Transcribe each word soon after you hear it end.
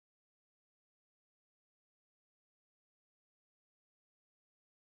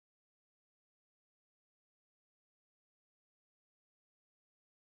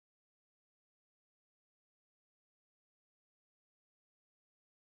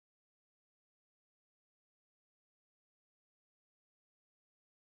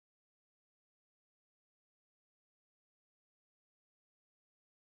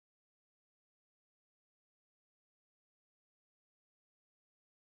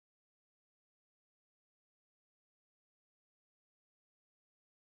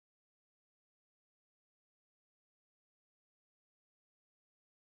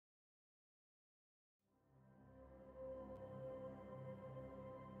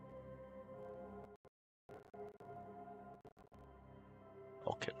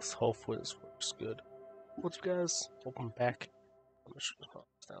Okay, so hopefully this works good. What's up, guys? Welcome back. I'm just gonna put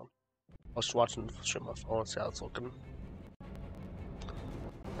this down. I was just watching the stream on my phone, see how it's looking.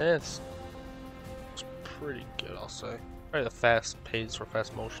 It's pretty good, I'll say. Probably the fast pace or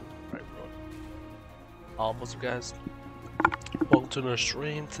fast motion. Right, bro. What's up, guys? Welcome to another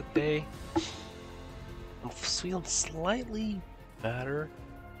stream today. I'm feeling slightly better.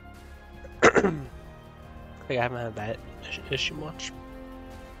 I haven't had that issue much.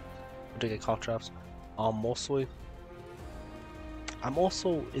 I did get cough drops. Mostly. I'm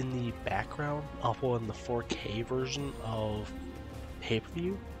also in the background uploading the 4K version of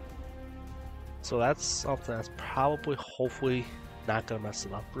pay-per-view. So that's something that's probably, hopefully, not gonna mess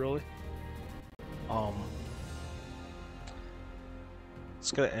it up really.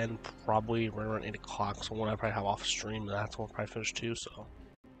 It's gonna end probably right around 8 o'clock, so when I probably have off stream, that's when I'll probably finish too, so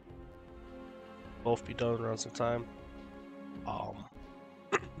both be done around some time. I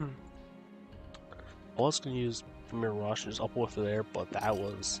was gonna use Premiere Rush and just upload it there, but that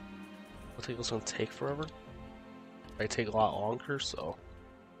was, I think it was gonna take forever. It take a lot longer, so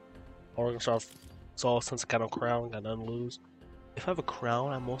we're gonna start off. So since I got no crown, got nothing to lose. If I have a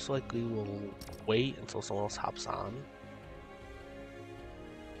crown, I most likely will wait until someone else hops on.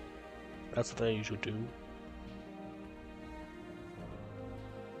 That's the thing I usually do.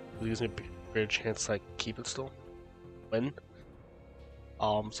 It gives me a greater chance to keep it still. Win.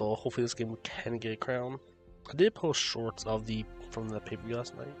 So hopefully this game we can get a crown. I did post shorts of from the pay-per-view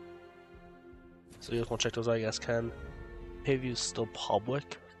last night. So you guys want to check those out, you guys can. Pay-per-view is still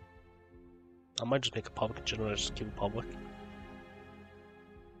public. I might just make it public in general, just keep it public.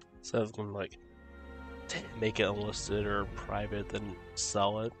 Instead of going make it unlisted or private, then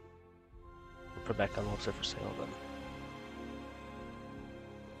sell it. Or put it back on the website for sale then.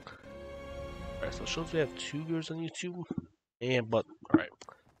 Alright, so it shows we have 2 viewers on YouTube. Alright.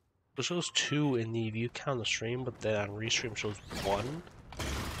 So it shows 2 in the view count on the stream, but then on restream shows 1.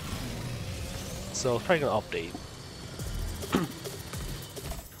 So it's probably gonna update.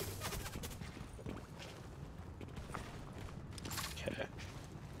 Okay.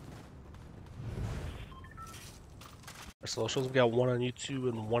 So it shows we got 1 on YouTube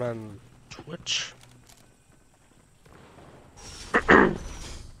and 1 on Twitch. I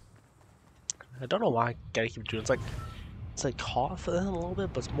don't know why I gotta keep doing it. It's like coughing a little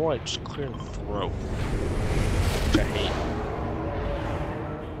bit, but it's more like just clearing the throat. Which I hate.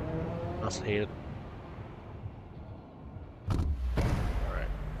 I also hate it. Alright.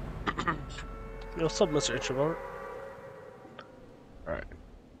 What's up, Mr. Introvert? Alright.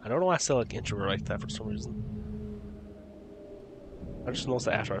 I don't know why I sound like introvert like that for some reason. I just noticed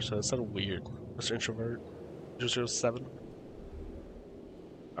that after I said it sounded weird. Mr. Introvert. 007.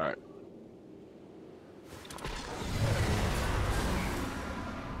 Alright.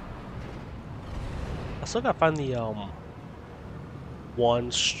 I still gotta find the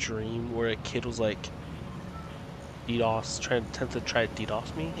one stream where a kid was like attempt to try to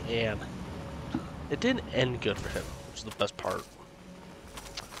DDoS me, and it didn't end good for him, which is the best part.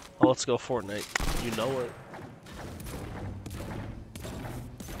 Oh, let's go Fortnite. You know it.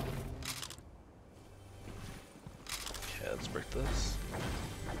 Okay, let's break this.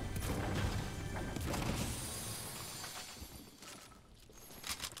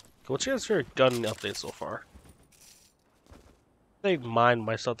 What's your guys' favorite gun update so far? I think mine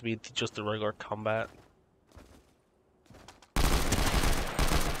myself to be just the regular combat.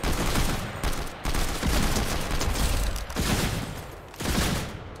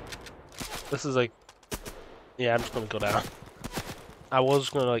 This is yeah, I'm just gonna go down. I was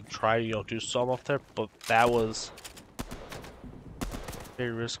gonna try to do some up there, but that was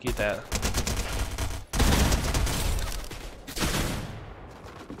very risky.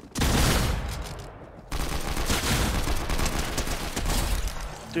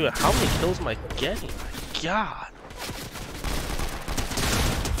 Dude, how many kills am I getting? My god.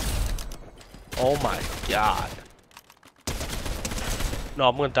 Oh my god. No,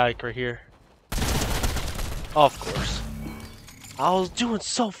 I'm gonna die right here. Oh, of course. I was doing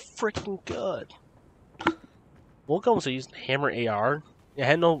so freaking good. What gun was I using? Hammer AR? Yeah, I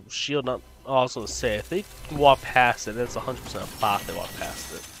had no shield, I was gonna say, if they walk past it, that's 100% a bot they walk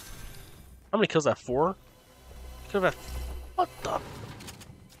past it. How many kills is that? 4? Could have had... What the...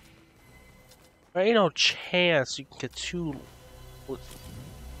 There ain't no chance you can get 2...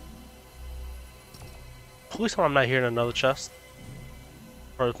 Please tell me I'm not hearing another chest.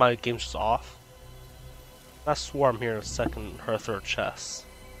 Or if my game's just off. I swore I'm hearing a second or a third chest.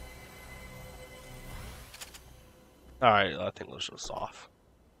 Alright, I think it was just off.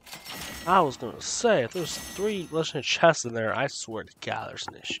 I was gonna say, if there's 3 legendary chests in there, I swear to God, there's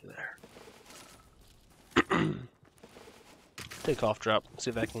an issue there. Take off drop. See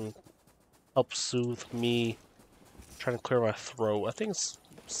if that can help soothe me trying to clear my throat. I think it's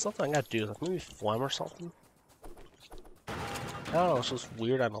something I gotta do, like maybe phlegm or something. I don't know, it's just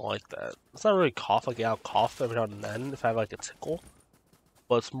weird. I don't like that. It's not really cough, like I'll cough every now and then if I have like a tickle,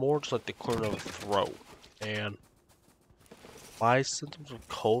 but it's more just like the clearing of the throat. And my symptoms of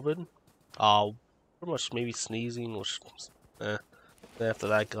COVID, pretty much maybe sneezing, which, then after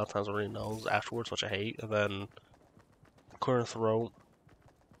that, God times already knows afterwards, which I hate, and then clearing the throat,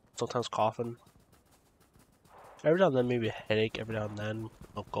 sometimes coughing. Every now and then, maybe a headache. Every now and then,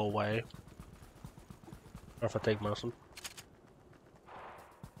 it'll go away. Or if I take medicine.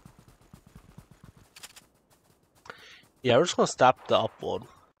 Yeah, we're just gonna stop the upload.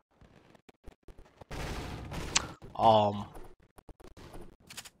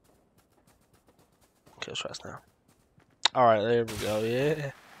 Okay, let's try this now. Alright, there we go,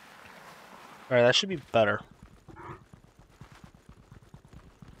 yeah. Alright, that should be better.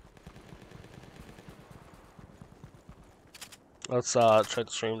 Let's try the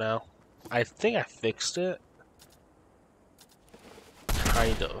stream now. I think I fixed it.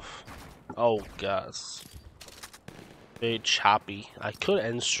 Kind of. Oh, guys. Very choppy. I could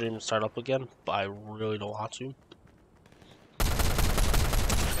end stream and start up again, but I really don't want to.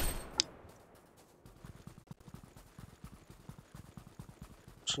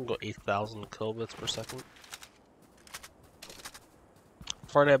 Just gonna go 8,000 kilobits per second.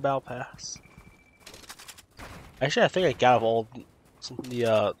 Fortnite Battle Pass. Actually, I think I got all the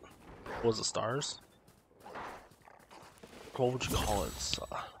what was the stars? What would you call it?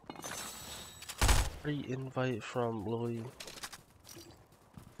 Free invite from Lily.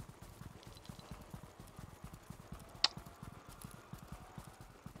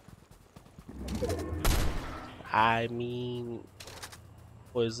 I mean,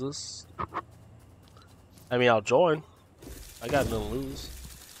 what is this? I mean, I'll join. I got nothing to lose.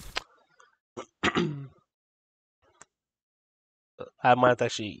 I might have to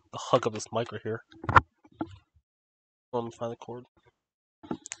actually hook up this mic right here. Let me find the cord.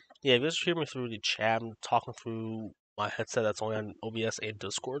 Yeah, if you just hear me through the chat, I'm talking through my headset that's only on OBS and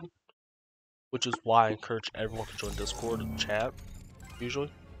Discord. Which is why I encourage everyone to join Discord and chat,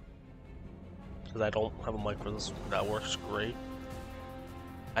 usually. Because I don't have a mic for this that works great.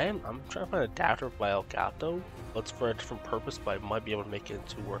 I'm trying to find an adapter for my Elgato, but it's for a different purpose, but I might be able to make it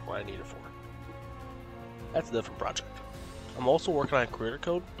into work what I need it for. That's a different project. I'm also working on a creator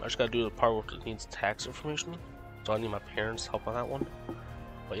code. I just gotta do the part where it needs tax information, so I need my parents' help on that one.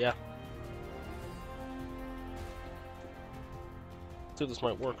 But yeah. See if this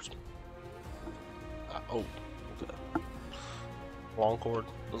might work. Oh, okay. Long cord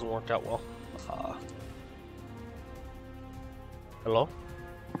doesn't work out well. Hello?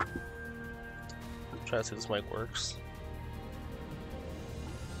 Try to see if this mic works.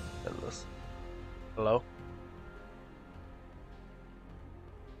 And this. Hello?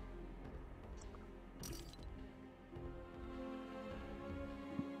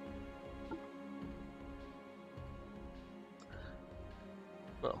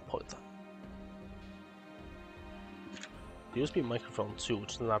 No, point that. USB microphone too,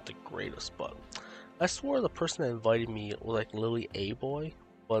 which is not the greatest, but I swore the person that invited me was like Lily A Boy,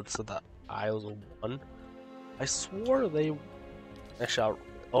 but said that I was a 1. I swore they actually.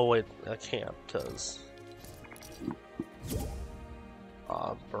 Oh wait, I can't because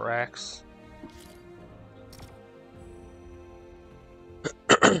Barax.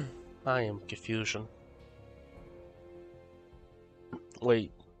 I am confusion.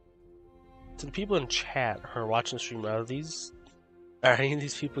 Wait, to the people in chat who are watching the stream, are any of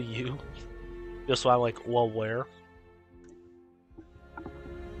these people you? Just so I'm like, well, where?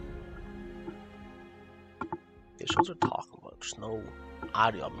 It shows are talking about, there's no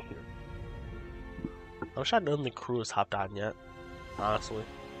audio on me here. I wish none of the crew has hopped on yet, honestly.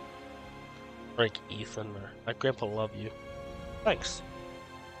 Like Ethan or my grandpa love you. Thanks.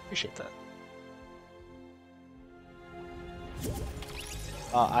 Appreciate that.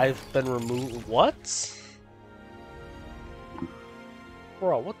 I've been removed. What?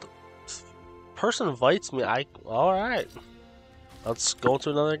 Bro, what the? Person invites me. Alright. Let's go into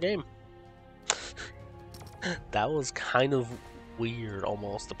another game. That was kind of weird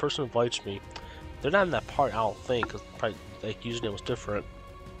almost. The person invites me. They're not in that part, I don't think, because probably like username was different.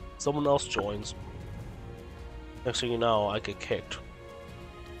 Someone else joins. Next thing you know, I get kicked.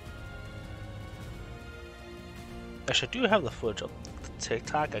 Actually, I do have the footage of the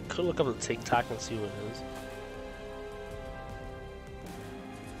TikTok. I could look up the TikTok and see what it is.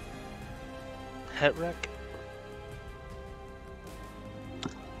 Pet wreck.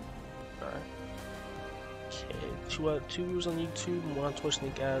 Alright. Okay, two viewers on YouTube, one on Twitch, and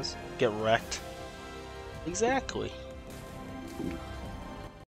you guys get wrecked. Exactly.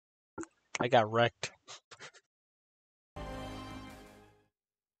 I got wrecked. Alright,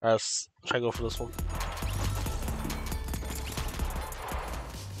 let's try to go for this one.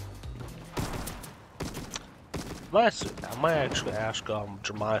 I might actually ask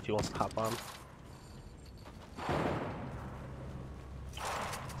Jeremiah if he wants to hop on.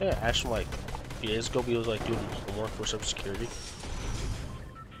 Yeah, I asked him like a few days ago, he was like doing homework for some security.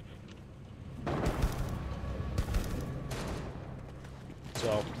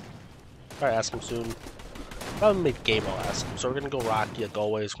 So, probably ask him soon. Probably maybe game I'll ask him. So we're gonna go Rocky at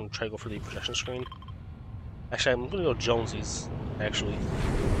Galway's, gonna try to go for the projection screen. Actually, I'm gonna go Jonesy's, actually.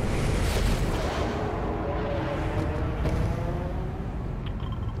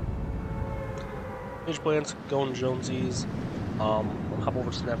 Page plans, going Jonesy's. I'll hop over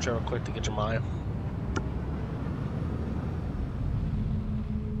to Snapchat real quick to get Jeremiah.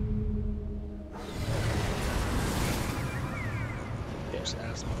 Yeah, just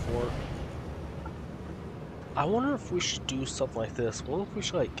asked before. I wonder if we should do something like this. I wonder if we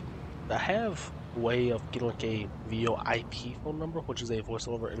should like have a way of getting like a video IP phone number, which is a voice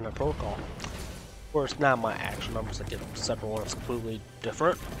over internet protocol. Where it's not my actual number, it's like a separate one, it's completely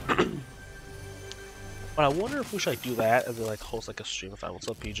different. But I wonder if we should like do that and then like host like a stream if I what's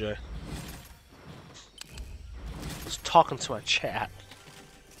up PJ? Just talking to my chat.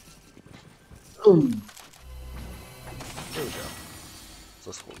 There we go.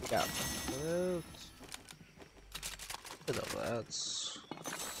 So that's what we got. That's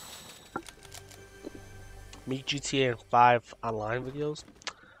me GTA and 5 online videos.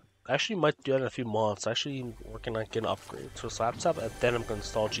 I actually might do that in a few months. Actually working on getting an upgrade to a laptop, and then I'm gonna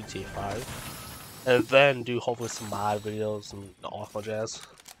install GTA 5. And then do hopefully some mod videos and all that jazz.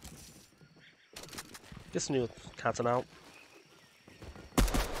 Get some new content out.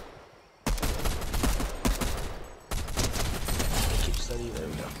 Keep steady, there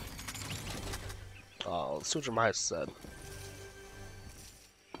we go. Let's see what Jeremiah said.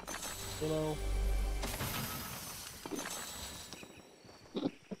 You know.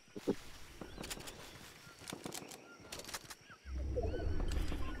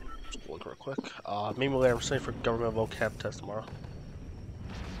 Just look real quick. Maybe we'll have for government vocab test tomorrow.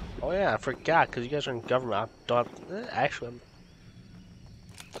 Oh yeah, I forgot because you guys are in government. I don't. Actually,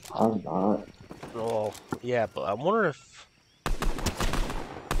 I'm not. Oh yeah, but I wonder if.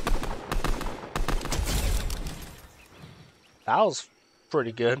 That was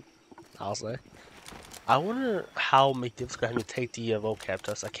pretty good, I'll say. I wonder how McDiv's gonna have me take the vocab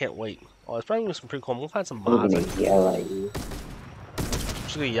test. I can't wait. Oh, it's probably gonna be some pretty cool. We'll find some mods. I'm gonna yell at you.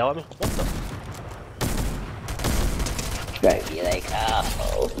 She's gonna yell at me? What the? Try to be like,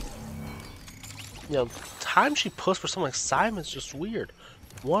 oh. You know, time she puts for some assignments is just weird.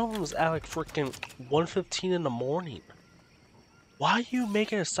 One of them was at like freaking 1:15 in the morning. Why are you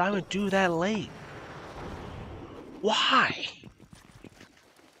making an assignment due that late? Why?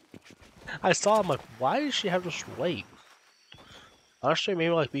 I saw, I'm like, why does she have to wait? Honestly, maybe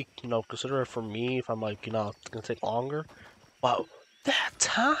like we, consider it for me if I'm like, it's gonna take longer. But that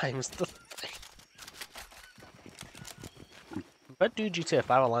time's the thing. If I do GTA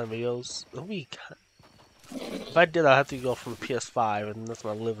 5 online videos, it'll be. If I did, I'd have to go from the PS5, and that's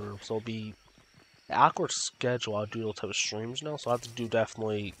my living room, so it'll be an awkward schedule. I'll do those type of streams now, so I have to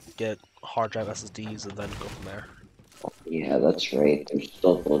definitely get hard drive SSDs and then go from there. Yeah, that's right. There's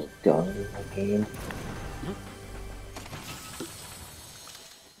still those guns in the game.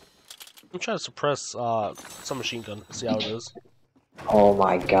 I'm trying to suppress some machine gun, see how it is. Oh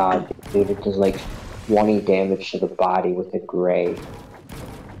my god, dude, it does like 20 damage to the body with a gray.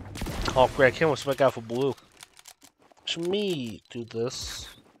 Oh, great, I can't wait to spec out for blue. Should me do this?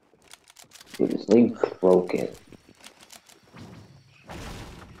 Dude, this thing broken.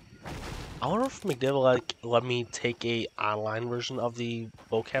 I wonder if McDill will let me take a online version of the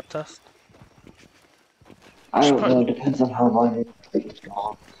vocab test. I don't know, it depends on how long it takes.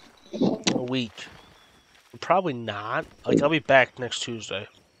 A week. Probably not. Like, I'll be back next Tuesday,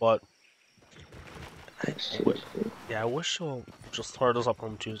 but I wish you'll just start this up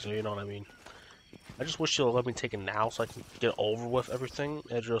on Tuesday, you know what I mean? I just wish you'll let me take it now so I can get over with everything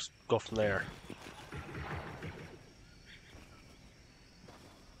and just go from there.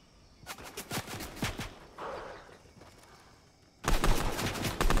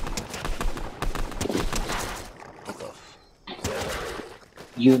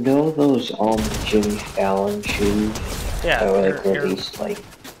 You know those Jimmy Fallon shoes? Yeah, that were like released like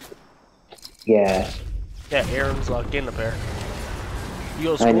Yeah, Yeah, Aaron's getting a pair. You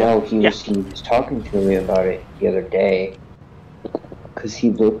go to I school? know Yeah. he was talking to me about it the other day because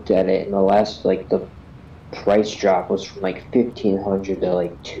he looked at it and the last like the price drop was from like 1,500 to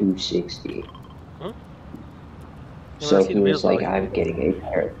like 260. Hmm? When I So see the he was videos, like, like, "I'm getting a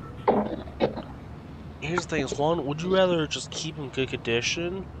pair." here's the thing: is one, would you rather just keep in good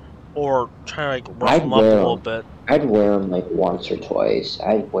condition, or try to like rough I'd them up a wear little them. bit? I'd wear them like once or twice.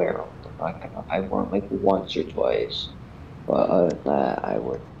 I'd wear them. I'm not gonna. I wear them like once or twice. But other than that, I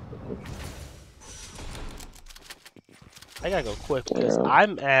would I gotta go quick wear because them.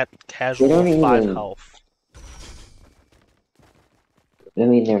 I'm at They casual don't 5 even. health. I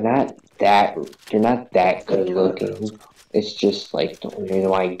mean, they're not that. They're not that good Alright, let's looking. go. It's just like the only reason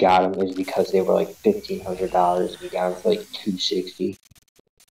why I got them is because they were like $1,500. We got them for like 260.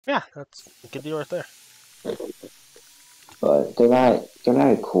 Yeah, that's a good deal right there. But they're not. They're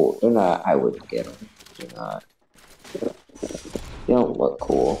not cool. They're not. I wouldn't get them. They're not. They don't look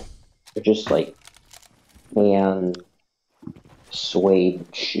cool. They're just like tan suede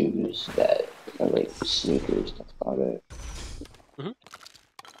shoes that are like sneakers. That's about it. Hmm.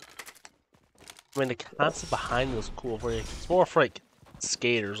 I mean, the concept behind it is cool. Where it's more for like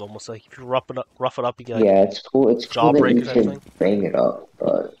skaters, almost like if you rough it up, you get like Yeah, it's cool. It's cool that you jawbreaker type can thing. bring it up,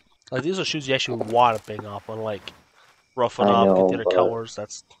 but Like these are shoes you actually want to bang up on, like rough it I up, get the know, other but colors.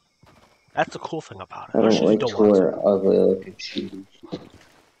 That's the cool thing about it. I There's don't shoes you like don't to want to. wear ugly looking shoes.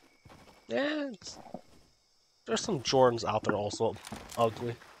 Yeah, there's some Jordans out there also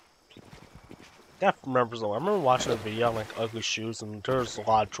ugly. That remembers though. I remember watching a video on like ugly shoes, and there's a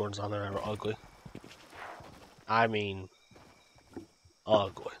lot of Jordans on there that are ugly. I mean,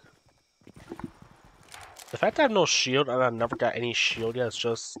 ugly. The fact that I have no shield and I never got any shield yet is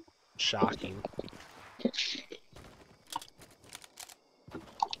just shocking.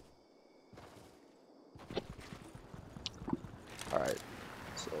 Alright,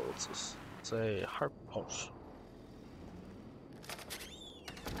 so let's just say heart punch.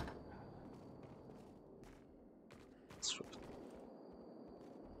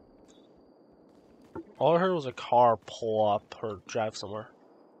 All I heard was a car pull up or drive somewhere.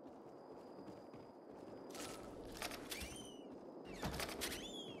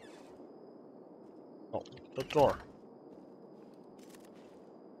 Oh, the door.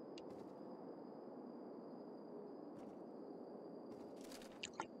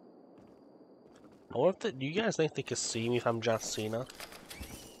 I wonder if do you guys think they can see me if I'm John Cena?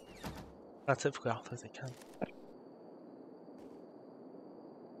 Not typically, I don't think they can.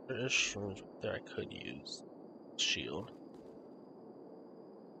 There is shrooms there I could use. Shield.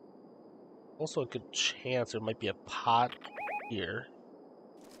 Also a good chance there might be a pot here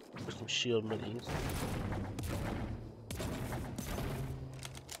for some shield minis.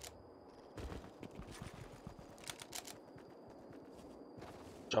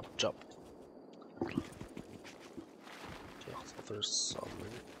 Jump, jump. Okay, so there's some.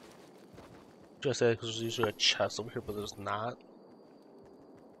 Just say because there's usually a chest over here, but there's not.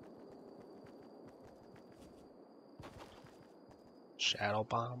 Shadow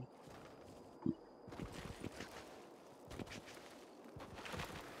bomb.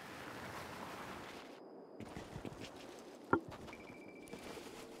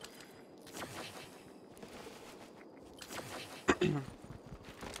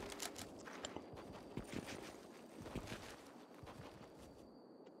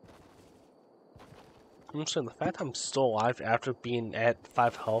 I'm saying the fact I'm still alive after being at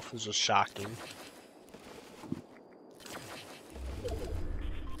 5 health is just shocking.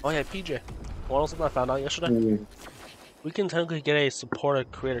 Oh yeah, PJ. What else I found out yesterday? Mm. We can technically get a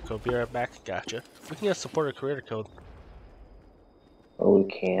supported creator code. Be right back. Gotcha. We can get a supported creator code. Oh, we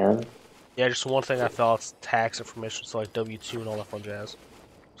can. Yeah, just one thing I felt it's tax information, so like W-2 and all that fun jazz.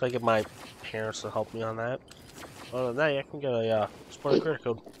 So I get my parents to help me on that. Other than that, yeah, I can get a supported creator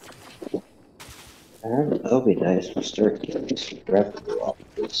code. That'll be nice. We'll start getting some revenue off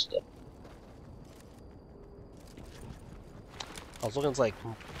of this stuff. I was looking to like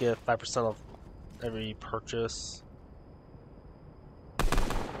get 5% of every purchase.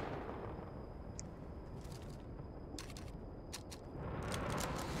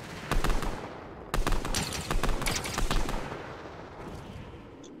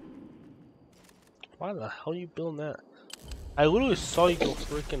 Why the hell are you building that? I literally saw you go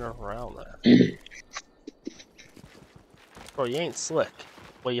freaking around that. Bro, you ain't slick.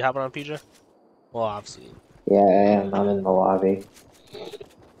 Wait, you have it on PJ? Well, obviously. Yeah, I am. I'm in the lobby.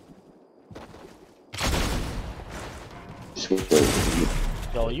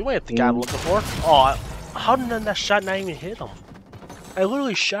 Yo, you ain't the guy I'm looking for. Oh, how did that shot not even hit him? I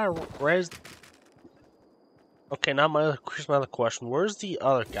literally shot right as... Okay, now here's my other question. Where's the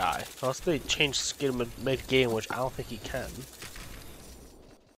other guy? Unless they change skin mid-game, which I don't think he can.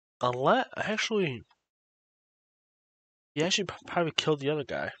 Unless, actually... He actually probably killed the other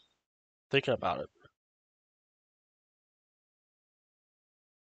guy. Thinking about it.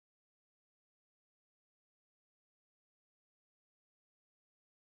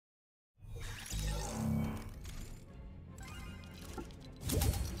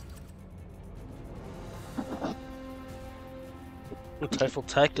 Typhoon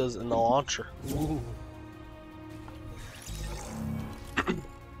Tech is in the launcher. Ooh.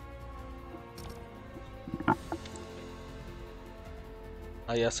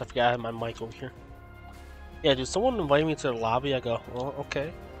 Oh yes, I forgot I had my mic over here. Yeah, dude, someone invited me to the lobby. I go, well,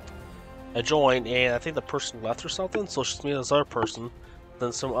 okay. I joined, and I think the person left or something, so it's just me and this other person.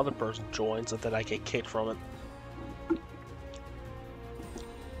 Then some other person joins, and then I get kicked from it.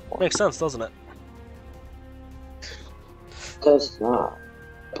 Makes sense, doesn't it? Does not,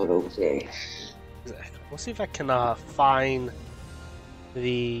 but okay. Exactly. Let's see if I can find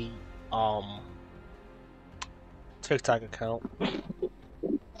the TikTok account.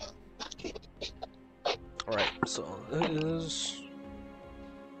 Alright, so it is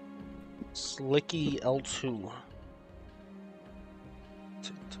Slicky L2.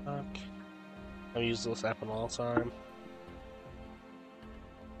 TikTok. I use this app all the time.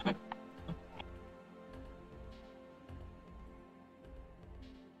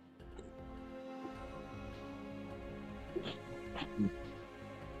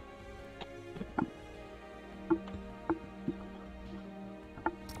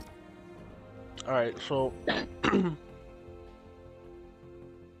 Alright, so so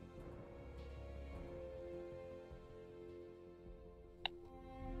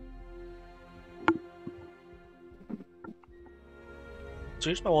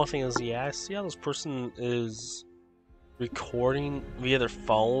here's my one thing is, yeah, I see how this person is recording via their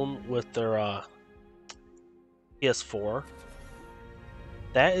phone with their PS4.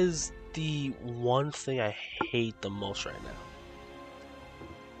 That is the one thing I hate the most right now.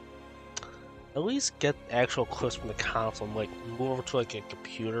 At least get actual clips from the console and like move over to like a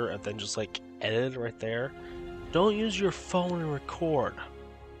computer and then just like edit it right there. Don't use your phone and record.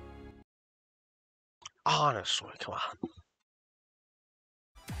 Honestly, come on.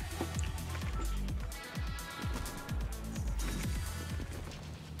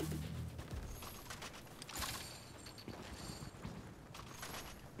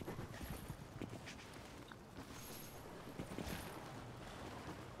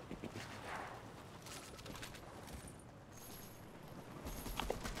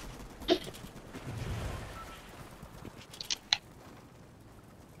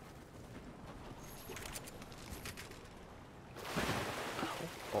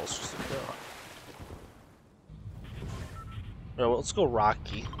 Oh, it's just a kill. Alright, well, let's go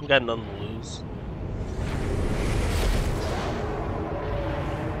Rocky. We got nothing to lose.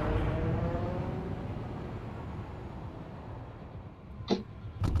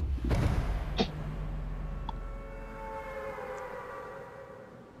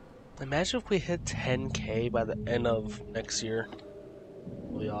 Imagine if we hit 10K by the end of next year.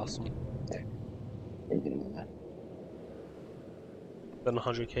 That'd be awesome. Then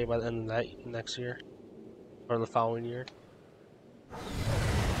 100K by the end of that next year. Or the following year.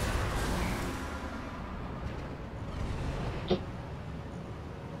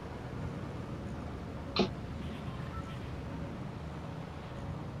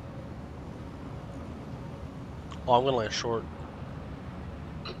 Oh, I'm gonna land short.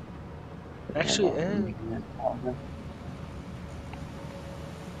 Actually,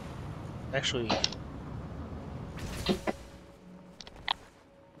 Actually...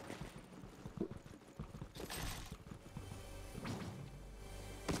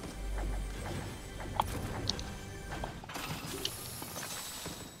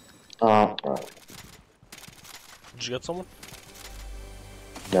 Did you get someone?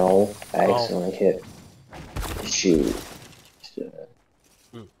 No, I accidentally hit shoot. It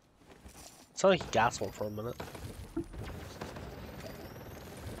sounded like he got someone for a minute.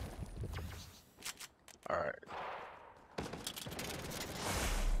 Alright.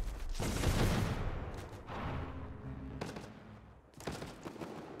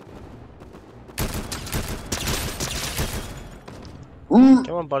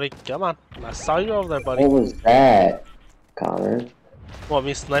 Come on, buddy. Come on. I saw you over there, buddy. What was that, Connor? What,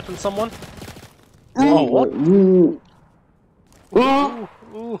 me sniping someone? Oh, what? Ooh. Ooh.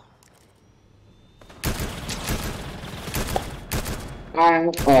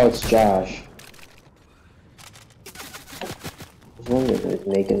 Oh, it's Josh. wonder if it's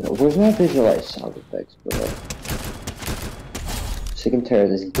making. Where's my visualized sound effects, bro? Sick and tired of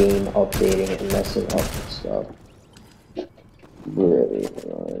this game updating and messing up and stuff. Really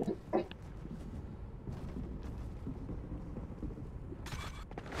annoying.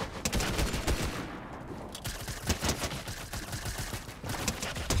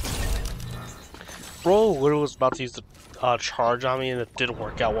 Bro literally was about to use the charge on me and it didn't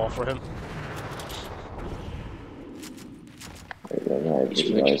work out well for him.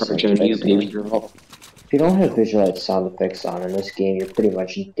 If you don't have visualized sound effects on in this game, you're pretty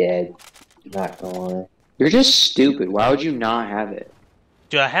much dead. Not gonna lie. You're just stupid. Why would you not have it?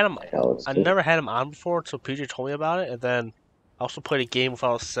 Dude, I had him. I Good. never had him on before until PJ told me about it, and then I also played a game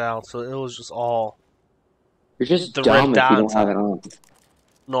without sound, so it was just all. You're just The dumb red if you don't dots. have it on.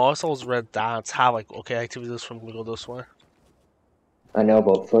 No, I saw those red dots. How like okay, activity this one will go this way. I know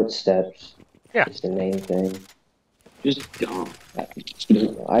about footsteps. Yeah. It's the main thing. Just dumb.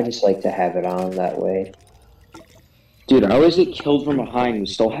 I just like to have it on that way. Dude, I always get killed from behind and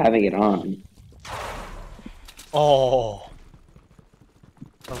still having it on. Oh.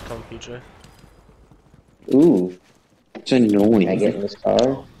 I'm coming, PJ. Ooh, It's annoying. can I get in this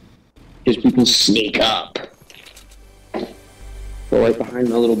car? Because people sneak up. Go right behind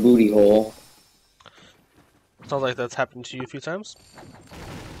my little booty hole. Sounds like that's happened to you a few times.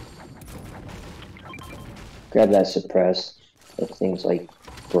 Grab that suppress. That thing's like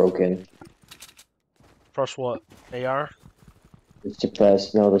broken. Press what? AR? The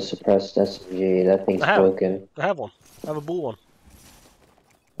suppressed, no, the suppressed SHG. That thing's I have it. broken. I have one. I have a blue one.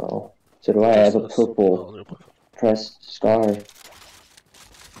 Oh, so do I have a purple Oh, pressed scar? Is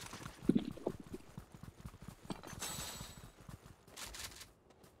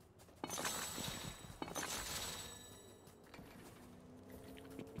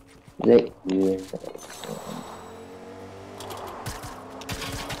that you?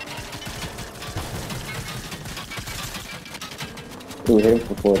 Ooh, hit him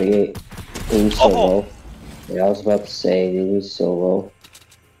for 48. He was so low. Yeah, I was about to say, he was so low.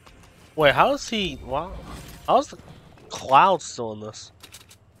 Wait, how is he? Wow. How's the cloud still in this?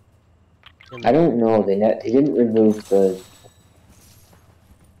 I don't know. They didn't remove the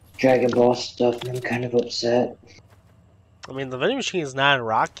Dragon Ball stuff, and I'm kind of upset. I mean, the vending machine is not in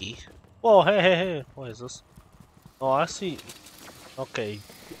Rocky. Whoa, hey, hey, hey. What is this? Oh, I see. Okay,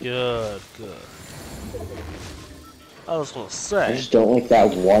 good, good. I was gonna I say. just don't like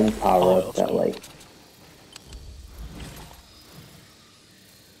that one power up that, like...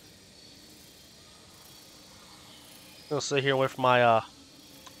 I'm gonna sit here away from my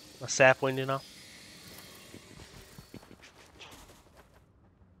sapling, you know?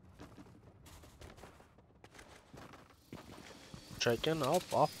 Checking up,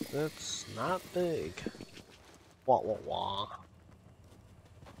 it's not big. Wah, wah, wah.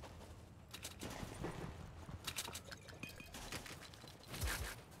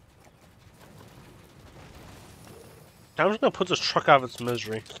 I'm just gonna put this truck out of its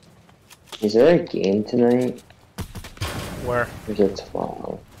misery. Is there a game tonight? Where? Or is it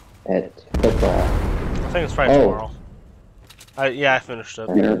tomorrow? At football. I think it's probably tomorrow. Yeah, I finished it.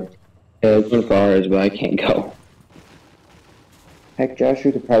 Yeah, it's one for ours, but I can't go. Heck, Josh,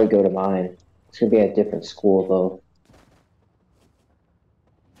 you could probably go to mine. It's gonna be at a different school, though.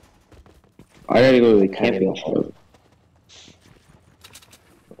 I gotta go to the camping show.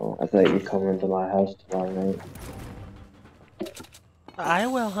 Oh, I thought you were coming to my house tomorrow night. I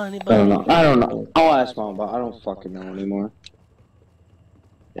will, honey I bun. don't know. I'll ask Mom, but I don't fucking know anymore.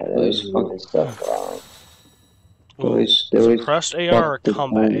 Yeah, there was moving stuff around. Suppressed AR or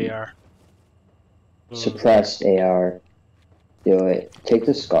combat AR? Suppressed AR. Do it. Take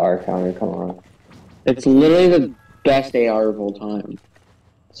the scar, Connor, come on. It's literally the best AR of all time.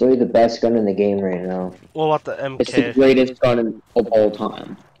 It's really the best gun in the game right now. What about the MK? It's the greatest gun of all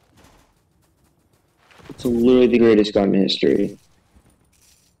time. It's literally the greatest gun in history.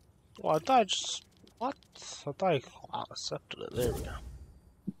 Well, I thought I just... What? I thought I accepted it. There we go.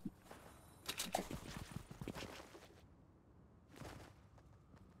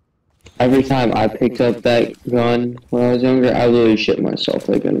 Every time I picked up that gun when I was younger, I literally shit myself.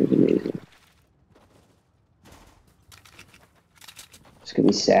 That gun was amazing. It's gonna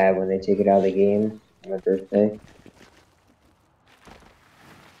be sad when they take it out of the game on my birthday.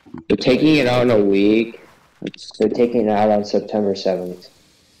 They're taking it out in a week. They're taking it out on September 7th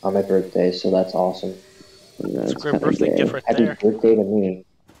on my birthday, so that's awesome. It's a great birthday gift right Happy there. birthday to me.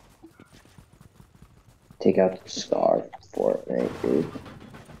 Take out the scar for Fortnite, dude.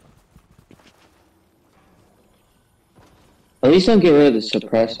 At least don't get rid of the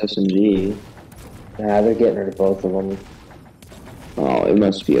suppressed SMG. Nah, they're getting rid of both of them. Oh, it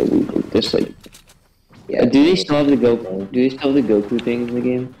must be a week. This like, Yeah. do they still have the Goku? Do they still have the Goku things in the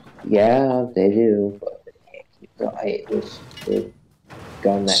game? Yeah, they do, but they can't keep the height with the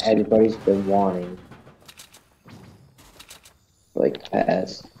gun that everybody's been wanting. Like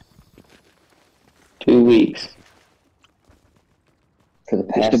past 2 weeks. for the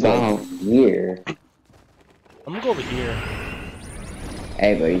Just past like about. year. I'm gonna go over here.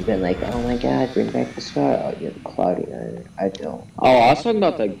 Everybody's been like, oh my god, bring back the scar. Oh, you have a cloudy iron. I don't. Oh, I was talking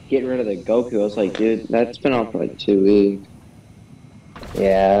about the getting rid of the Goku. I was like, dude, that's been on for like 2 weeks.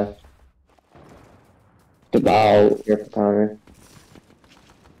 Yeah. Just about. Careful, Connor.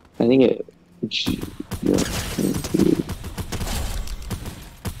 I think it.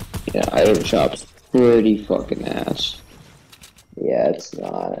 Yeah, item shop's pretty fucking ass. Yeah, it's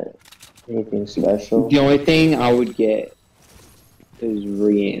not anything special. The only thing I would get is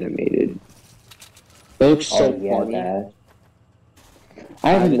reanimated. It looks so funny. That. I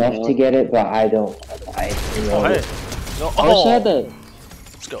have enough to get it, but I don't. Oh, hey. No, I also had oh, the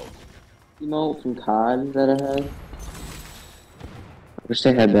let's go. emote from COD that I had. I wish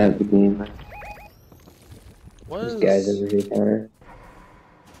they had that in the game. What This is... guy's over here, Connor.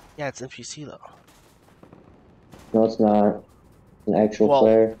 Yeah, it's NPC though. No, it's not. It's an actual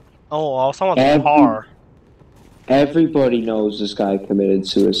player. Oh, I was talking about the car. Everybody knows this guy committed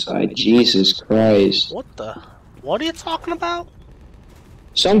suicide. Jesus Christ. What are you talking about?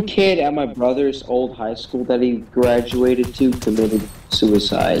 Some kid at my brother's old high school that he graduated to committed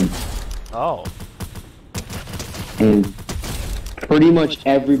suicide. Oh. And pretty much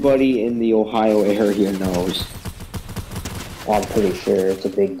everybody in the Ohio area knows. I'm pretty sure it's a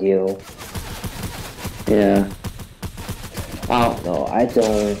big deal. Yeah. I don't know. I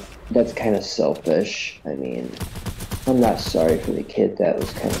don't. That's kind of selfish. I mean, I'm not sorry for the kid that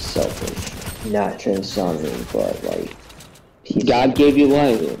was kind of selfish. Not trying to sound mean, but like, God gave you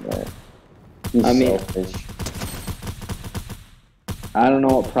life. He's I mean, selfish. I don't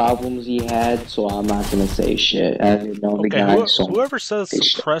know what problems he had, so I'm not gonna say shit. I haven't known the guy, so whoever says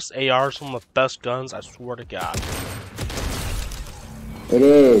suppressed AR is one of the best guns, I swear to God. It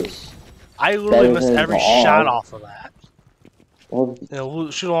is. I literally missed every shot off of that. Well,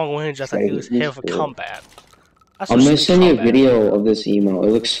 shoot long range, I think it was half a combat. I'm gonna send you a video of this emo.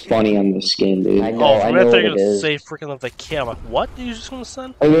 It looks funny on the skin, dude. I know, I know what it is. Say freaking of the cam. Like, what did you just want to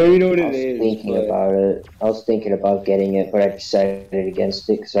send? I know you know what it is. I was thinking about getting it, but I decided against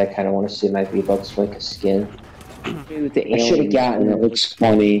it because I kind of want to see my V-Bucks for like a skin. Dude, I should have gotten it. Looks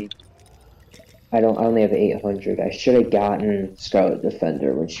funny. I only have 800. I should have gotten Scarlet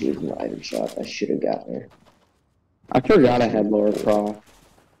Defender when she was in the item shop. I should have gotten her. I forgot I had Laura Croft.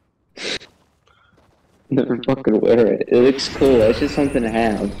 Never fucking wear it. It looks cool. It's just something to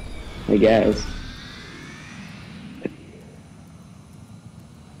have, I guess.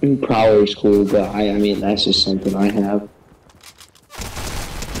 Prowler's cool, but I mean, that's just something I have.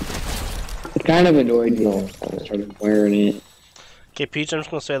 It kind of annoyed me when I started wearing it. Okay, Peach, I'm just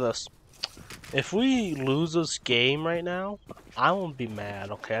gonna say this. If we lose this game right now, I won't be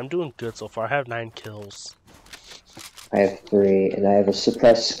mad, okay? I'm doing good so far. I have 9 kills. I have 3, and I have a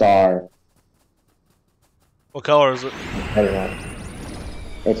suppressed scar. What color is it? I don't know.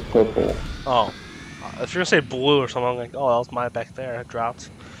 It's purple. Oh. If you're gonna say blue or something, I'm like, oh, that was mine back there. It dropped.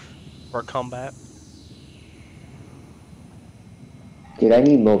 For combat. Dude, I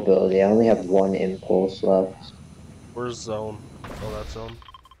need mobility. I only have 1 impulse left. Where's zone? Oh, that's zone.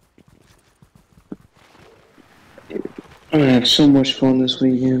 I have so much fun this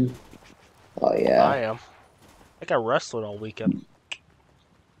weekend. Oh, yeah. I am. I got wrestling all weekend.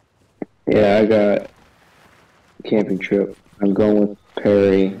 Yeah, I got a camping trip. I'm going with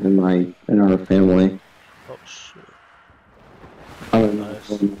Perry and our family. Oh, shit. I'm on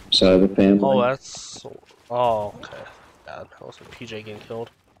the side of the family. Oh, that's... Oh, okay. God, that was PJ getting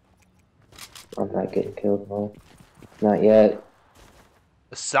killed. I'm not getting killed, no. Not yet.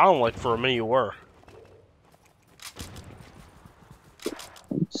 It sounded like for a minute you were.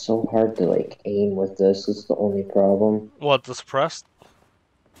 It's so hard to, like, aim with this. It's the only problem. What, the suppressed?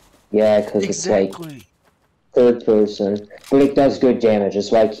 Yeah, because it's, like, third person. But it does good damage.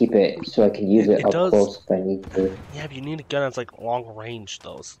 That's why I keep it, so I can use it up close if I need to. Yeah, but you need a gun that's, like, long range,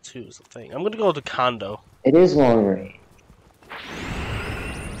 though, too, is the thing. I'm gonna go to condo. It is long range.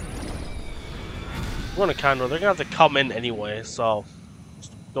 We're in a condo. They're gonna have to come in anyway, so...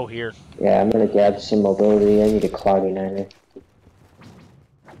 Just go here. Yeah, I'm gonna grab some mobility. I need a cloudy niner.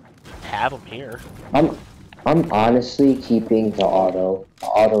 Have them here. I'm honestly keeping the auto. The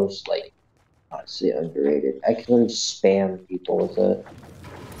auto's, like, honestly underrated. I can just spam people with it.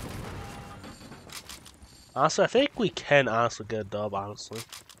 Honestly, I think we can honestly get a dub, honestly.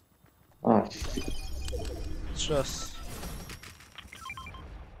 Oh, It's just...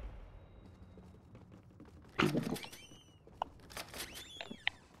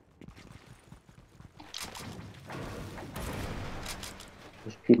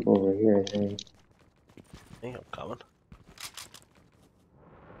 there's people over here, I think. I think I'm coming.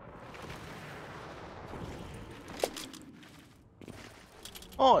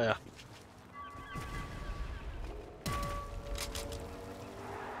 Oh, yeah.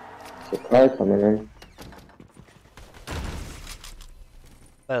 There's a car coming in.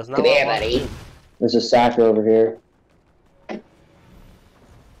 That is not Come what here, I wanted to buddy. do. There's a soccer over here.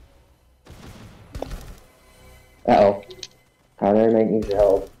 Uh-oh. Connor, I might need your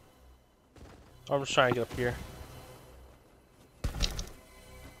help. I'm just trying to get up here.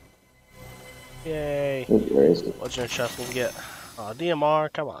 Yay. Where is it? What's your chest we'll get? Oh,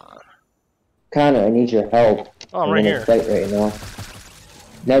 DMR, come on. Connor, I need your help. Oh, I'm I'm right in here. a fight right now.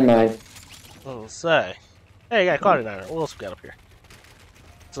 Never mind. What was say? Hey, you got a Cloud Igniter. What else we got up here?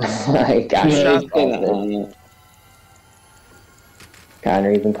 I got Yeah, you. he's gonna,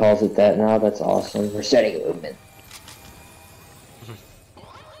 Connor even calls it that now. That's awesome. We're setting a movement.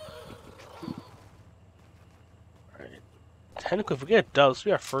 Alright. Technically, if we get a dub, this will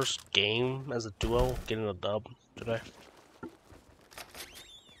be our first game as a duo getting a dub today.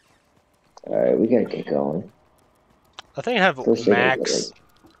 Alright, we gotta get going. I think I have First I gotta max.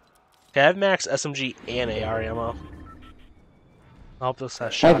 Okay, I have max SMG and AR ammo. I hope this has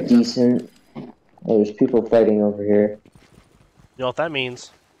have shotgun. decent. Oh, there's people fighting over here. You know what that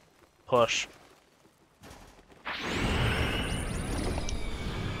means? Push.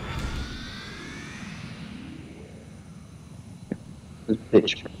 This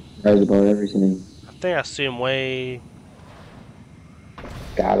bitch cries about everything. I think I see him way.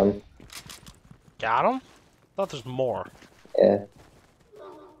 Got him. Got him? I thought there's more. Yeah.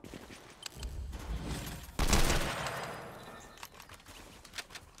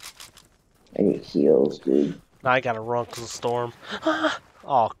 I need heals, dude. Now I gotta run because of the storm.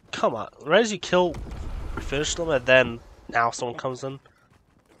 Oh, come on. Right as you kill, finish them, and then now someone comes in.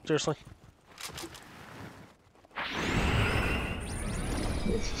 Seriously?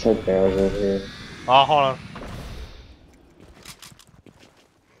 There's choke barrels over here. Oh, hold on.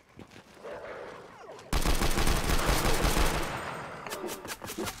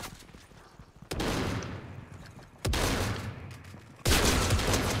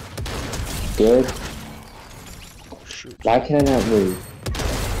 Good. Oh, shoot. Why can I not move?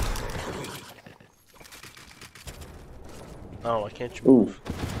 Oh, why can't you Ooh. move?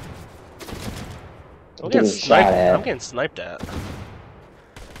 I'm getting shot at. I'm getting sniped at.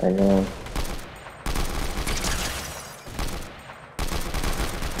 I know.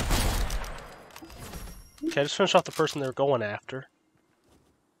 Okay, I just finished off the person they're going after.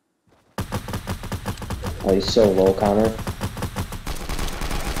 Oh, he's so low, Connor.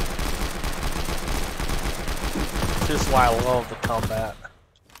 This is why I love the combat.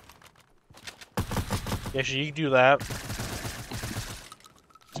 Yeah, so you can do that. See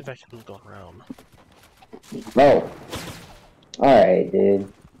if I can go around. Oh. Alright,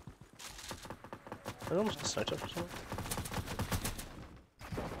 dude. I almost get sniped up or something.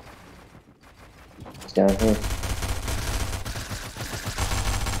 It's down here.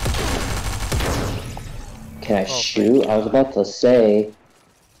 Can I shoot? I was about to say,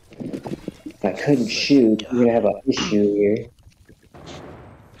 if I couldn't shoot, we're gonna have an issue here.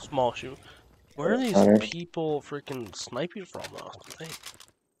 Small shoe. Where are these Connor. people freaking sniping from, though? I think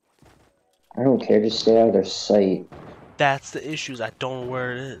I don't care, just stay out of their sight. that's the issues. I don't know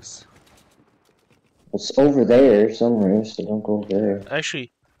where it is. It's over there somewhere, so don't go over there.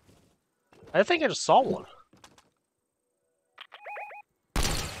 Actually, I think I just saw one.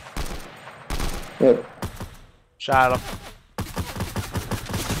 Yep. Shot him.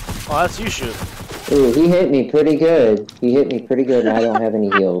 Oh, that's you shoot. Ooh, he hit me pretty good. He hit me pretty good, and I don't have any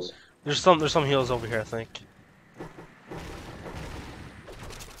heals. There's some heals over here, I think.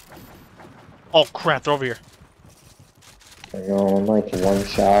 Oh crap, they're over here. I know, I'm like one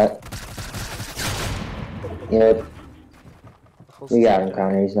shot. Yep, we got him,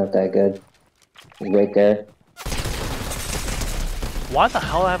 Connor. He's not that good. He's right there. Why the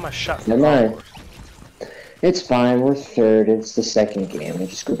hell I have my shot? Never mind. It's fine, we're third. It's the second game. We'll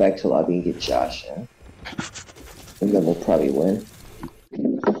just go back to lobby and get Josh in. And then we'll probably win.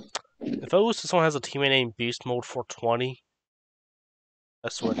 If I lose to someone who has a teammate named Beast Mode 420, I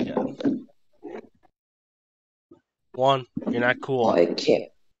swear to God. One, you're not cool. Oh, I can't.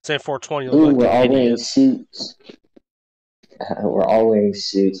 Say 420, you Ooh, look we're like all an wearing idiot. suits. We're all wearing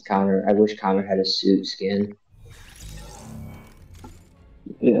suits. Connor, I wish Connor had a suit skin.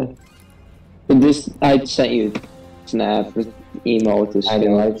 Yeah. But this, I sent you a snap with emo with this I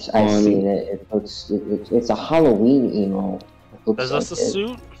know, thing I've on. seen it. It looks, it's a Halloween emo. It looks Is like this a it.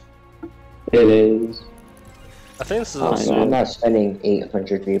 suit? It is. I think this is I a know. suit. I'm not spending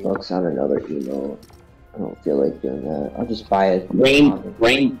 800 V-Bucks on another emo. I don't feel like doing that. I'll just buy it.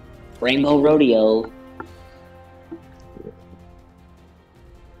 Rainbow Rodeo.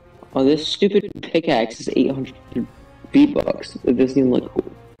 Oh, this stupid pickaxe is 800 V-Bucks. It doesn't even look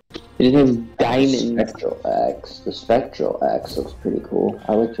cool. It just has diamonds. Spectral Axe. The Spectral Axe looks pretty cool.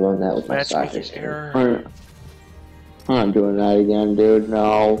 I like to run that with my soccer Matchmaking skin. error. I'm not doing that again, dude.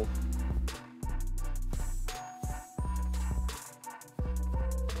 No.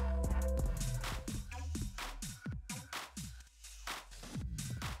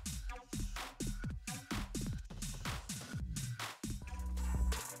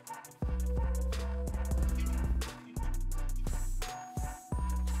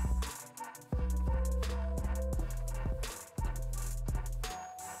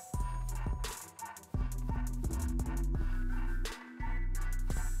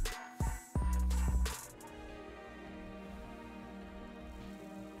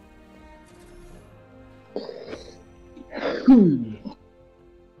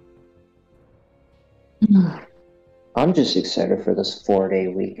 I'm just excited for this 4-day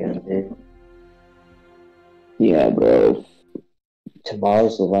weekend, dude. Yeah, bro.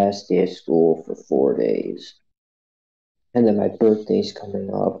 Tomorrow's the last day of school for 4 days. And then my birthday's coming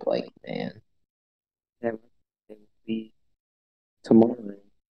up, like, man. That will be tomorrow.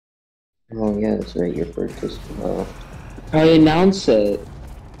 Oh, yeah, that's right, your birthday's tomorrow. How they announce it?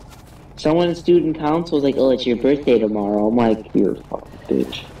 Someone in student council was like, "Oh, it's your birthday tomorrow." I'm like, "You're a fucking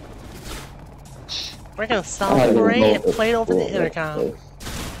bitch." We're gonna celebrate and play it over the intercom.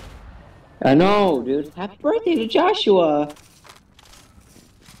 I know, dude. Happy birthday to Joshua.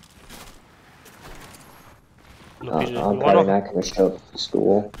 No, PJ, I'm probably not going to show up to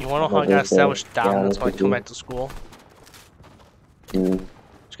school. You wanna know how I gotta establish dominance when I come back to school? Mm.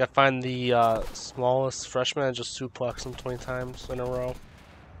 Just gotta find the smallest freshman and just suplex him 20 times in a row.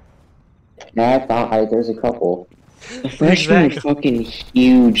 Yeah, there's a couple. The freshmen Exactly. are fucking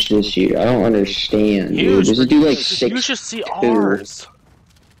huge this year. I don't understand. Huge. Dude. Does it do like 6'2"? You should see ours.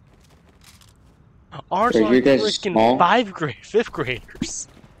 Ours Are are your like guys freaking small? 5th graders.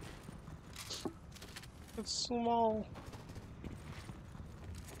 It's small.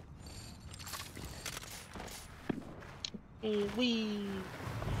 Wee.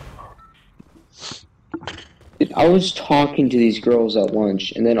 I was talking to these girls at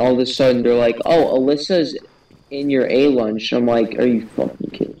lunch, and then all of a sudden they're like, "Oh, Alyssa's in your A lunch." I'm like, "Are you fucking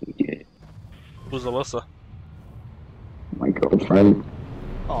kidding me, dude?" Who's Alyssa? My girlfriend.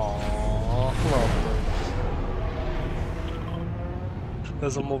 Aww, hello.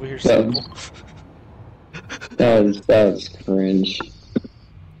 As I'm over here That single. that was cringe.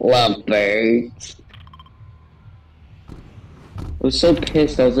 Lovebirds. I was so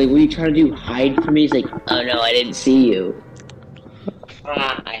pissed. I was like, "What are you trying to do? Hide from me?" He's like, "Oh no, I didn't see you."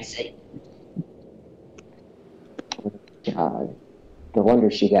 I see. God. No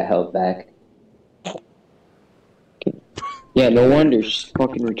wonder she got held back. Yeah, no wonder she's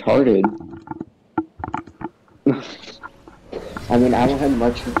fucking retarded. I mean, I don't have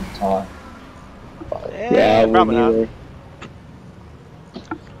much of a talk. Yeah, probably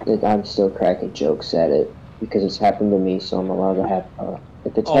not. I'm still cracking jokes at it because it's happened to me, so I'm allowed to have.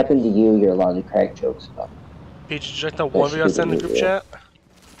 If it's happened to you, you're allowed to crack jokes about it. Peach, did you check that one video I sent in the group chat?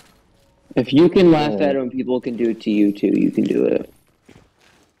 If you can laugh at them, people can do it to you too. You can do it.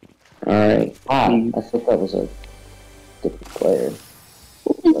 Alright. I thought that was a different player.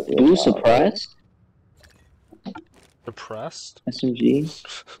 Blue suppressed? Depressed? SMG?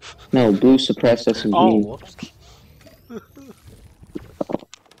 No, blue suppressed SMG. Oh, whoops.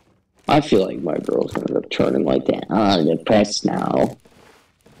 I feel like my girl's gonna end up turning like that. I'm depressed now.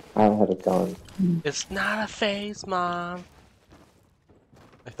 I don't have a gun. It's not a phase, Mom.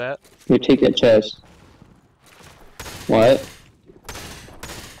 Like that? Here, take that chest. What?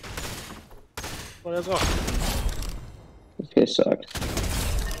 What is going? This guy sucks.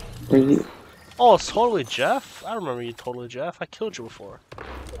 Where's he? Oh, it's totally Jeff? I remember you totally Jeff. I killed you before.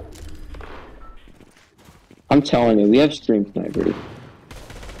 I'm telling you, we have stream snipers.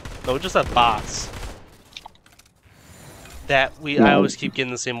 No, we just have bots. That I always keep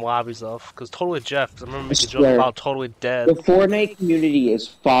getting the same lobbies of. Because totally Jeff, 'cause I remember making a joke about totally dead. The Fortnite community is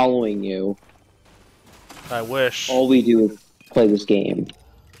following you. I wish. All we do is play this game.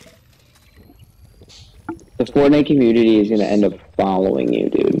 The Fortnite community is gonna end up following you,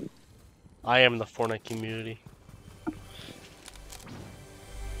 dude. I am the Fortnite community.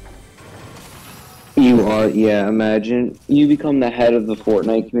 You are, yeah. Imagine you become the head of the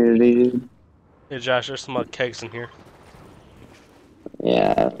Fortnite community, dude. Hey Josh, there's some kegs in here.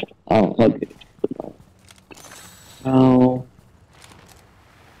 Yeah. Oh, okay. No.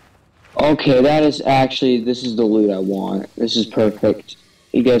 Okay, that is actually. This is the loot I want. This is perfect.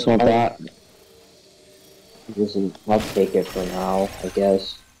 You guys want that? I'll take it for now, I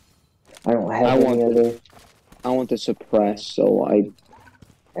guess. I don't have I any other. I want the suppress, so I.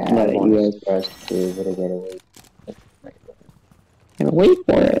 Yeah, I want to press too, but I gotta wait. Gotta wait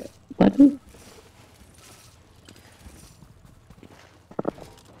for it. What?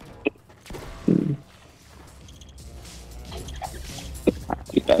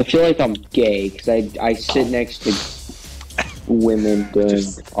 I feel like I'm gay because I sit next to women doing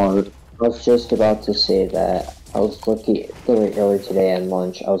art. I was just about to say that. I was looking earlier today at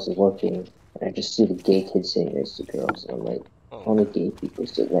lunch. I was looking, and I just see the gay kids sitting next to girls, and I'm like, only gay people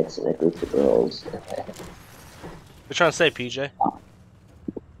sit next to a group of girls. You're trying to say, PJ?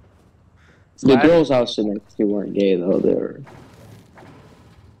 The girls I was sitting next to weren't gay though; they were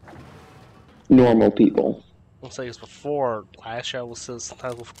normal people. Looks like it's before last year I was sitting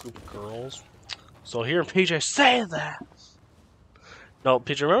sometimes with a group of girls. So hearing PJ say that. No,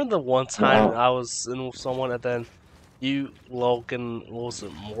 PJ, remember the one time I was in with someone and then you, Logan, what was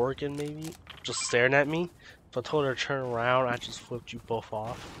it, Morgan maybe? Just staring at me? So I told her to turn around, I just flipped you both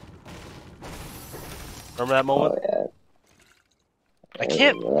off. Remember that moment? Oh, yeah. I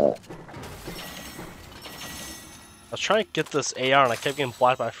can't. I was trying to get this AR and I kept getting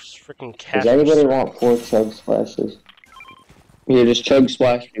blocked by freaking cats. Does anybody want 4 chug splashes? Yeah, just chug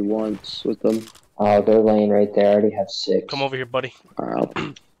splash me once with them. Oh, they're laying right there. I already have 6. Come over here, buddy.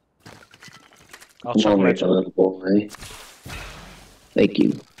 Alright. I'll chug my boy. Thank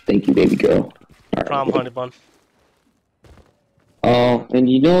you, baby girl. No problem, honey bun. Oh, and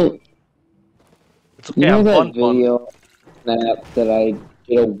you know, It's okay, you know I'm that bun video that I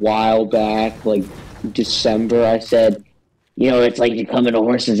did a while back, like December. I said, you know, it's like you come in a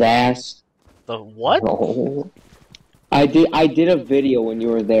horse's ass. The what? No. I did a video when you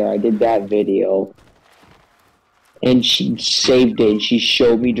were there. I did that video. And she saved it, and she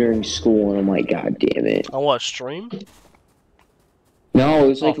showed me during school, and I'm like, God damn it. On what, stream? No, it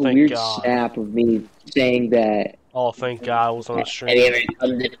was like a weird God. snap of me saying that. Oh, thank God I was on the stream. I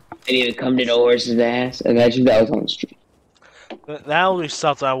didn't even come to no horse's ass. Imagine that was on the stream. That would be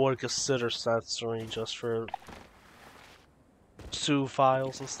something I would consider censoring just for Sue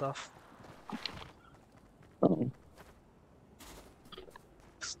files and stuff. Oh.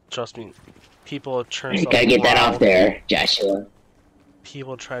 Trust me, people turn You gotta get that off there, Joshua.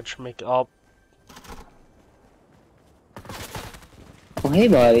 People try to make it up. Oh, hey,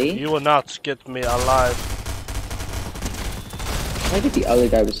 buddy. You will not get me alive. I get the other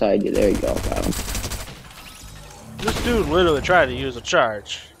guy beside you. There you go, got him. This dude literally tried to use a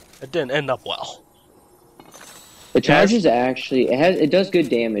charge. It didn't end up well. The charge is actually it does good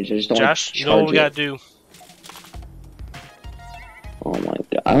damage. I just don't. Josh, you know what we gotta do? Oh my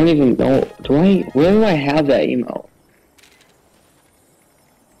god, I don't even know. Where do I have that email?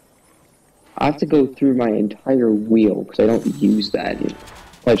 I have to go through my entire wheel because I don't use that.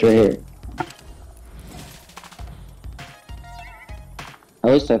 Oh, it's right here.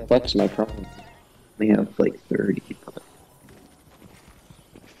 At least I flexed my phone. We have like 30.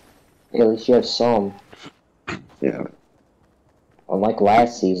 Yeah, at least you have some. Yeah. Unlike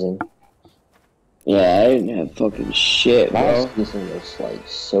last season. Yeah, I didn't have fucking shit, bro. Last season was like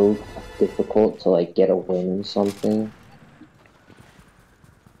so difficult to like get a win in something.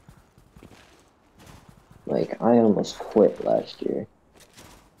 Like I almost quit last year.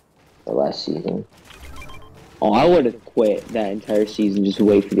 The last season. Oh, I would have quit that entire season just to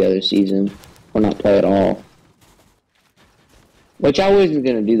wait for the other season or not play at all. Which I wasn't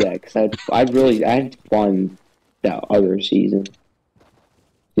gonna do that because I had fun that other season.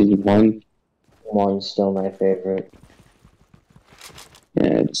 Season 1. One's still my favorite.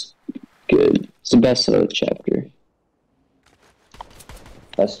 Yeah, it's good. It's the best of the chapter.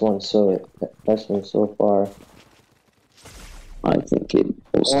 Best one so far. I think it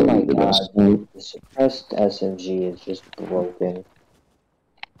will still Oh my be the god, best one. the suppressed SMG is just broken.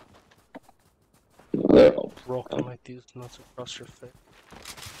 They're all Broken like these nuts across your face.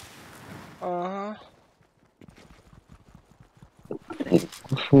 I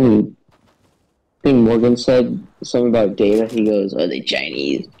think Morgan said something about data. He goes, "Are they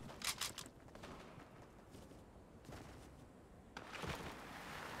Chinese?"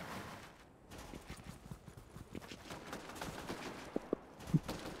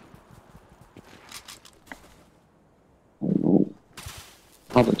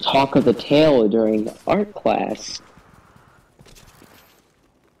 I'll the talk of the tail during art class.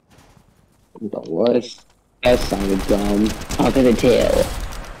 The what? That sounded dumb. Talk of the tail.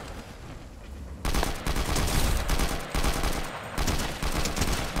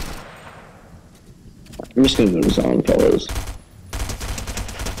 I'm just gonna go to zone, fellas.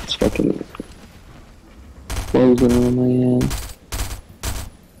 It's fucking closing on my end.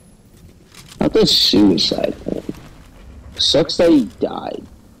 Not the suicide thing. Sucks that he died,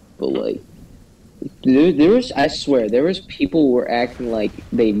 but like, there was, I swear, there was people who were acting like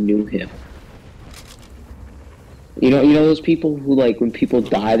they knew him. You know those people who like when people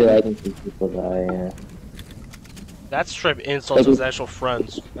die, they're like, People die, yeah. That's straight insult to his actual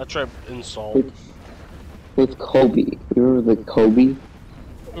friends. That's straight insult. with Kobe. You remember the Kobe?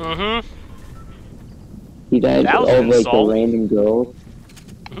 Mm-hmm. He died That was of an like insult. the random girl.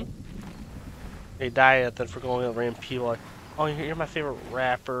 They die at that for going to random people like, oh, you're my favorite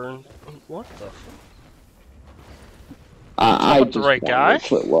rapper. And what the fuck? I Not just the right wanted guy. to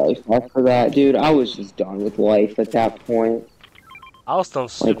quit life after that, dude. I was just done with life at that point. I was done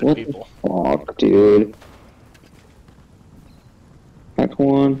with stupid What people. the fuck, dude? Heck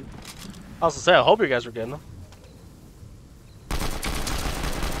one. I was gonna say, I hope you guys were getting them.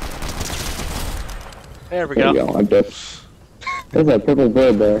 There we There go. you go. I bet. There's that purple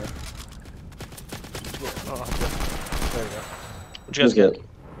bird there. Oh, yeah. There we go. What'd you guys get?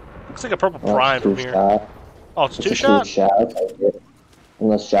 Looks like a purple Well, prime it's from two here. shot. Oh, it's a It's a two-shot? two-shot. I'll take it.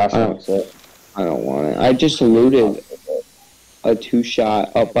 Unless Josh wants it. I don't want it. I just looted a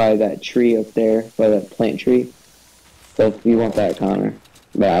 2-shot up by that tree up there, by that plant tree. So if you want that, Connor.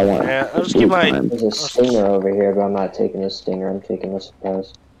 But I want Yeah, I'll just keep my... There's a stinger over here, but I'm not taking the stinger. I'm taking the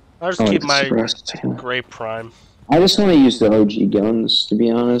surprise. I'll just keep my gray prime. I just want to use the OG guns, to be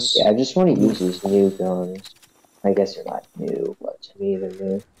honest. Yeah, I just want to use these new guns. I guess they're not new, but to me they're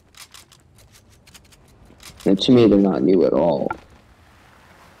new. And to me, they're not new at all.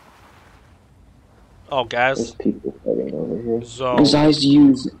 Oh, guys. There's people fighting over here. Zone. Because I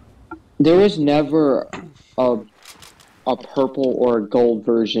use... There was never a purple or a gold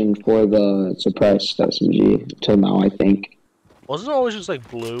version for the suppressed SMG until now, I think. Wasn't it always just like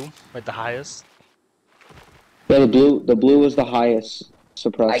blue, like the highest? Yeah, the blue was the highest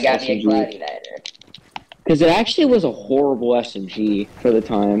suppressed I got me a SMG. gladiator. Because it actually was a horrible SMG for the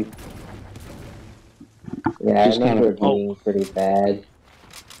time. Yeah, I Just remember kind it being pretty bad.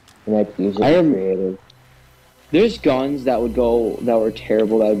 And I'd use it I for am- creative. There's guns that were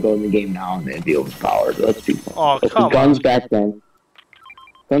terrible that would go in the game now and they'd be overpowered. Let's be Oh, come guns on. back then.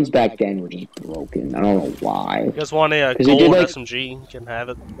 Guns back then were just broken. I don't know why. You guys want a 'Cause they gold did, like- SMG? You can have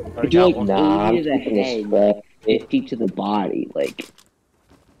it. They Already do got like one. Nah, 80 to the I'm keeping this head, back. 50 to the body. Like,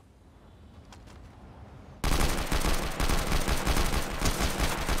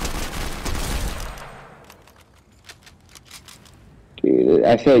 dude,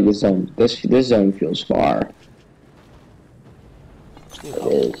 I feel like this zone feels far. You It know.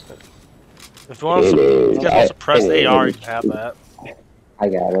 is. If you want It to, is. if you guys want to press It AR, is. you can have that. I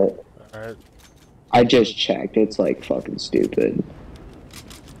got it. Alright. I just checked. It's like fucking stupid.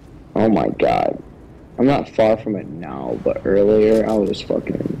 Oh my god. I'm not far from it now, but earlier I was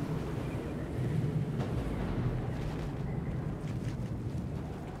fucking.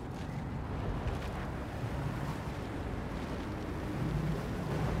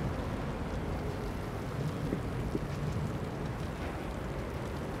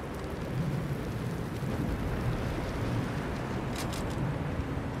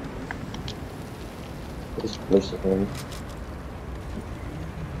 This person.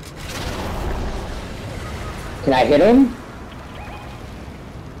 Can I hit him?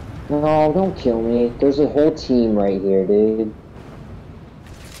 No, don't kill me. There's a whole team right here, dude.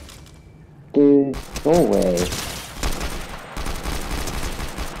 Dude, go away.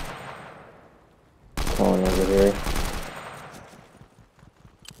 Going over here.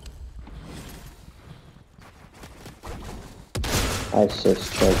 I have 6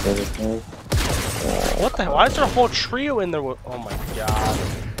 strikes everything. What the hell? Why is there a whole trio in there? Oh my god.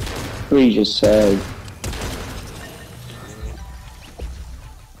 What you just said.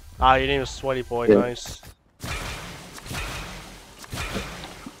 Ah, your name is Sweaty Boy. Yeah. Nice.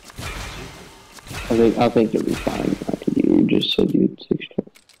 I think you'll be fine after you just said you 6 strikes.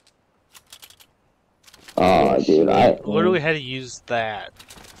 Oh, dude, I Literally had to use that.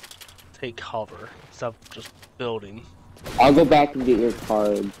 Take cover instead of just building. I'll go back and get your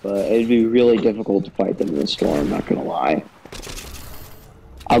card, but it'd be really difficult to fight them in the storm. Not gonna lie.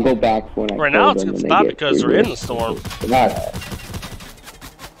 I'll go back when I Right kill now it's them gonna when stop they get because through they're in the this. storm.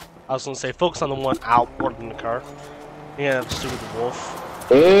 I was gonna say focus on the one out more than the car. Yeah, stupid wolf.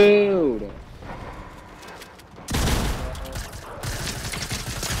 Dude.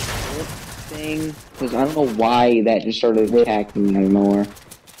 Thing, because I don't know why that just started attacking me out of nowhere.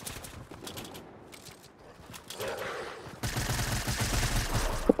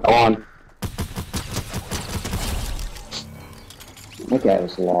 Go on. That guy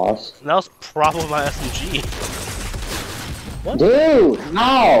was lost. That was probably my SMG. What? Dude,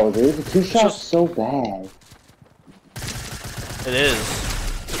 no, dude, the two shots Just- so bad. It is.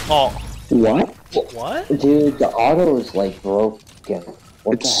 Oh, What? what? Dude, the auto is like broken.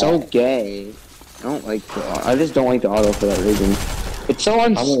 What It's the so heck? gay. I don't like the I just don't like the auto for that reason. It's so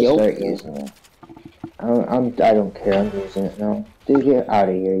I'm gonna start unskillful. using it. I don't care. I'm using it now. Dude, get out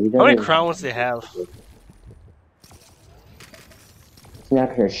of here. You don't How many even- crowns do they have? It's not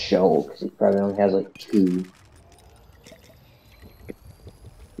gonna show because he probably only has like 2.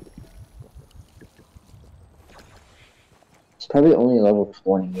 It's probably only level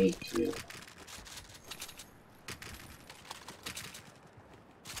 28 too.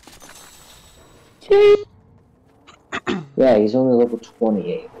 Yeah, he's only level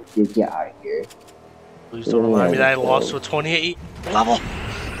 28. Dude, get out of here. Please don't remind me that I lost to a 28 level.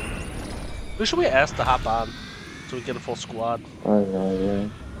 Who should we ask to hop on so we get a full squad? I have no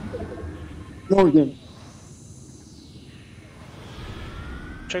idea. Morgan.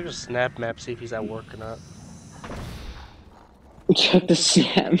 Check his snap map, see if he's at work or not. Check the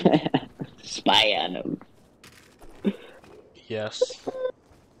snap map. Spy on him. Yes.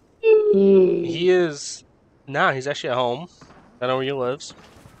 He is. Nah, he's actually at home. I know where he lives.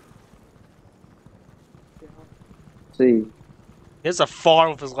 See. He has a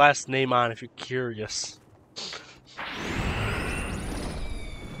farm with his last name on if you're curious.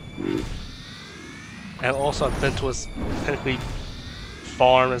 And also, I've been to his technically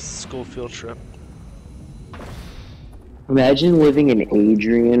farm as a school field trip. Imagine living in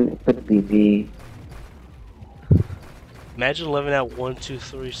Adrian, but be me. Imagine living at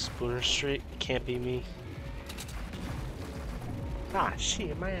 123 Spooner Street. Can't be me. Ah,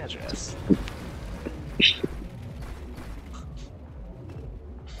 shit, my address.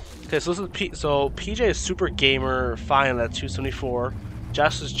 Okay, so this is PJ is Super Gamer, fine at 274.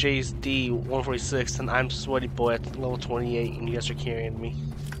 Josh is Jay's D 146, and I'm Sweaty Boy at level 28, and you guys are carrying me.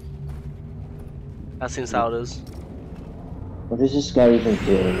 That seems how it is. What is this guy even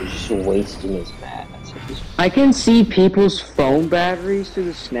doing? He's just wasting his mats. I can see people's phone batteries through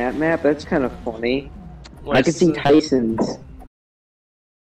the snap map. That's kind of funny. What I can is see it? Tyson's.